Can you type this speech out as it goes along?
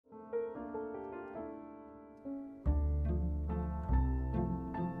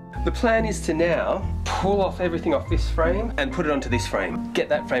The plan is to now pull off everything off this frame and put it onto this frame. Get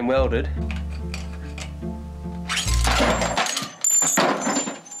that frame welded.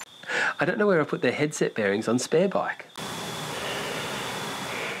 I don't know where I put the headset bearings on spare bike.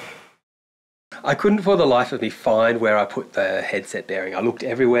 I couldn't for the life of me find where I put the headset bearing. I looked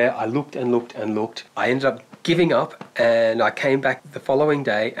everywhere, I looked and looked and looked. I ended up giving up and I came back the following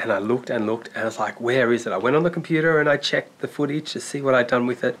day and I looked and looked and I was like, where is it? I went on the computer and I checked the footage to see what I'd done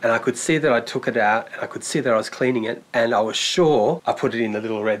with it, and I could see that I took it out and I could see that I was cleaning it, and I was sure I put it in the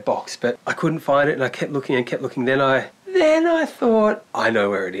little red box, but I couldn't find it and I kept looking and kept looking. Then I thought, I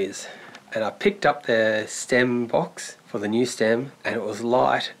know where it is. And I picked up the stem box for the new stem, and it was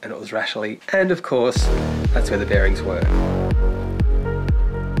light and it was rattly, and of course that's where the bearings were.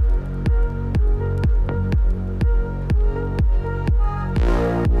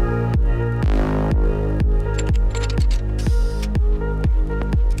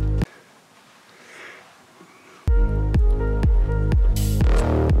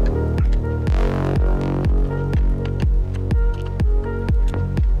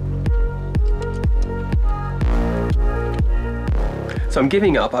 So I'm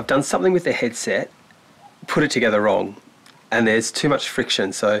giving up. I've done something with the headset, put it together wrong, and there's too much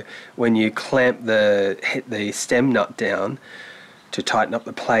friction. So when you clamp the stem nut down to tighten up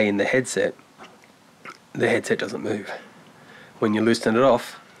the play in the headset doesn't move. When you loosen it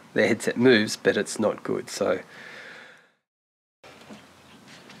off, the headset moves, but it's not good. So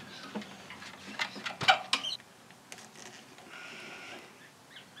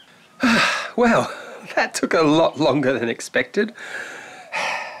well, that took a lot longer than expected.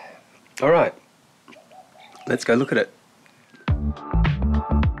 All right, let's go look at it.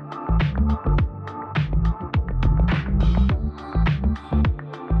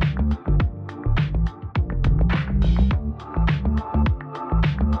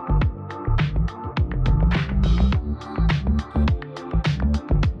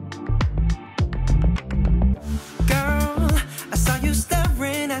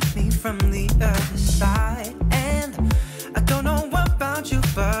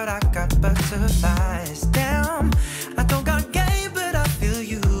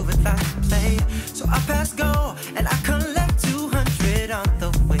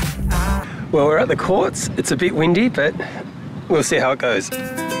 Well, we're at the courts. It's a bit windy, but we'll see how it goes.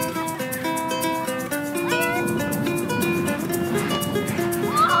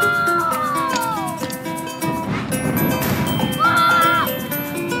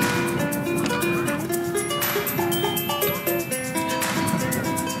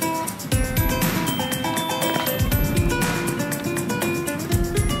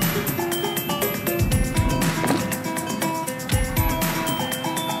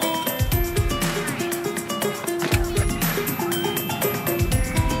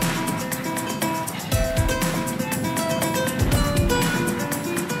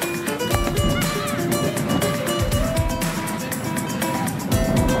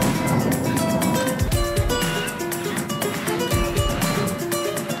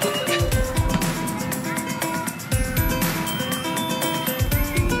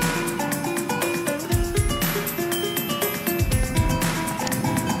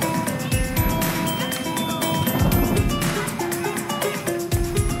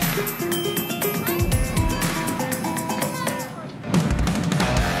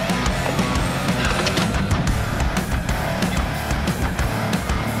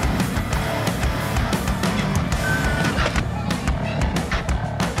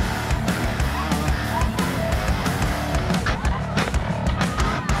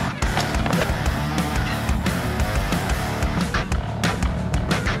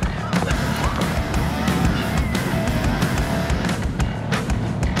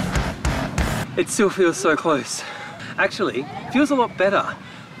 It still feels so close. Actually, it feels a lot better.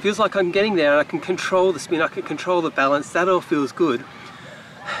 It feels like I'm getting there and I can control the spin, I can control the balance, that all feels good.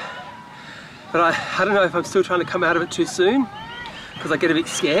 But I don't know if I'm still trying to come out of it too soon, because I get a bit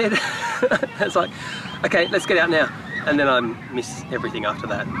scared. It's like, okay, let's get out now. And then I miss everything after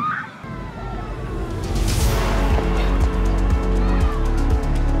that.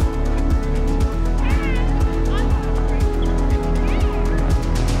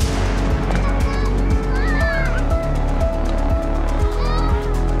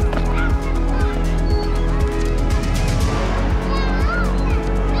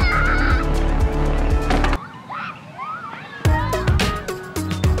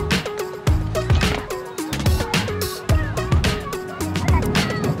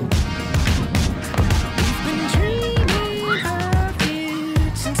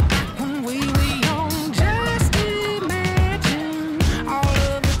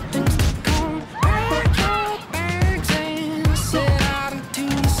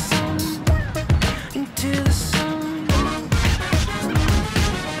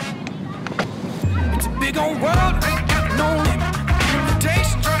 old world ain't got no limit.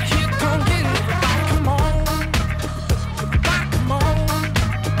 Invitations right here, come get it. Everybody come on, everybody come on.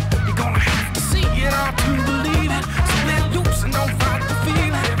 You're gonna have to see it all to believe it. So let loose and don't fight the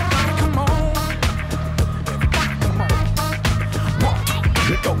feeling. Everybody come on, everybody come on. 1,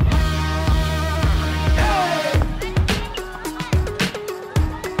 2, let go.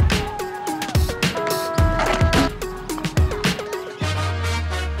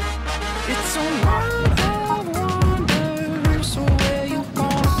 It's a world of wonder, so where you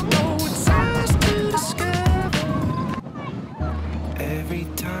gonna go? It's ours to discover. Every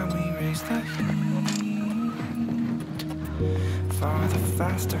time we raise the heat, farther,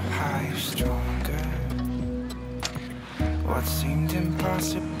 faster, higher, stronger. What seemed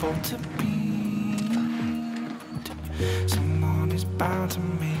impossible to beat, someone is bound to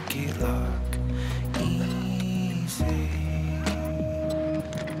make it look easy.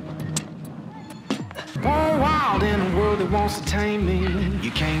 Born wild in a world that wants to tame me. You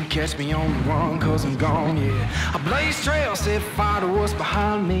can't catch me on the run, cause I'm gone, yeah. I blaze trails, set fire to what's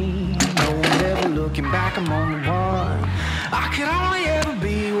behind me. No never looking back, I'm on the run. I could only ever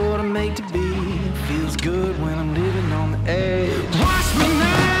be what I make to be. Feels good when